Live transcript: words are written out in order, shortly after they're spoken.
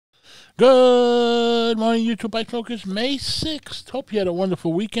Good morning, YouTube Bike Smokers. May 6th. Hope you had a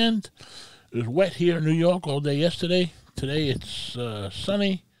wonderful weekend. It was wet here in New York all day yesterday. Today it's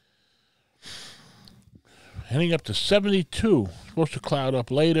sunny. Heading up to 72. Supposed to cloud up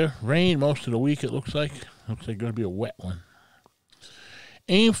later. Rain most of the week, it looks like. Looks like going to be a wet one.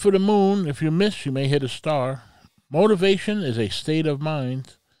 Aim for the moon. If you miss, you may hit a star. Motivation is a state of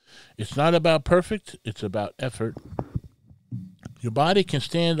mind. It's not about perfect. It's about effort. Your body can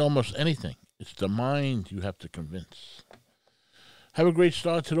stand almost anything. It's the mind you have to convince. Have a great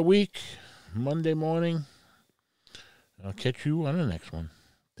start to the week. Monday morning. I'll catch you on the next one.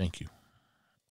 Thank you.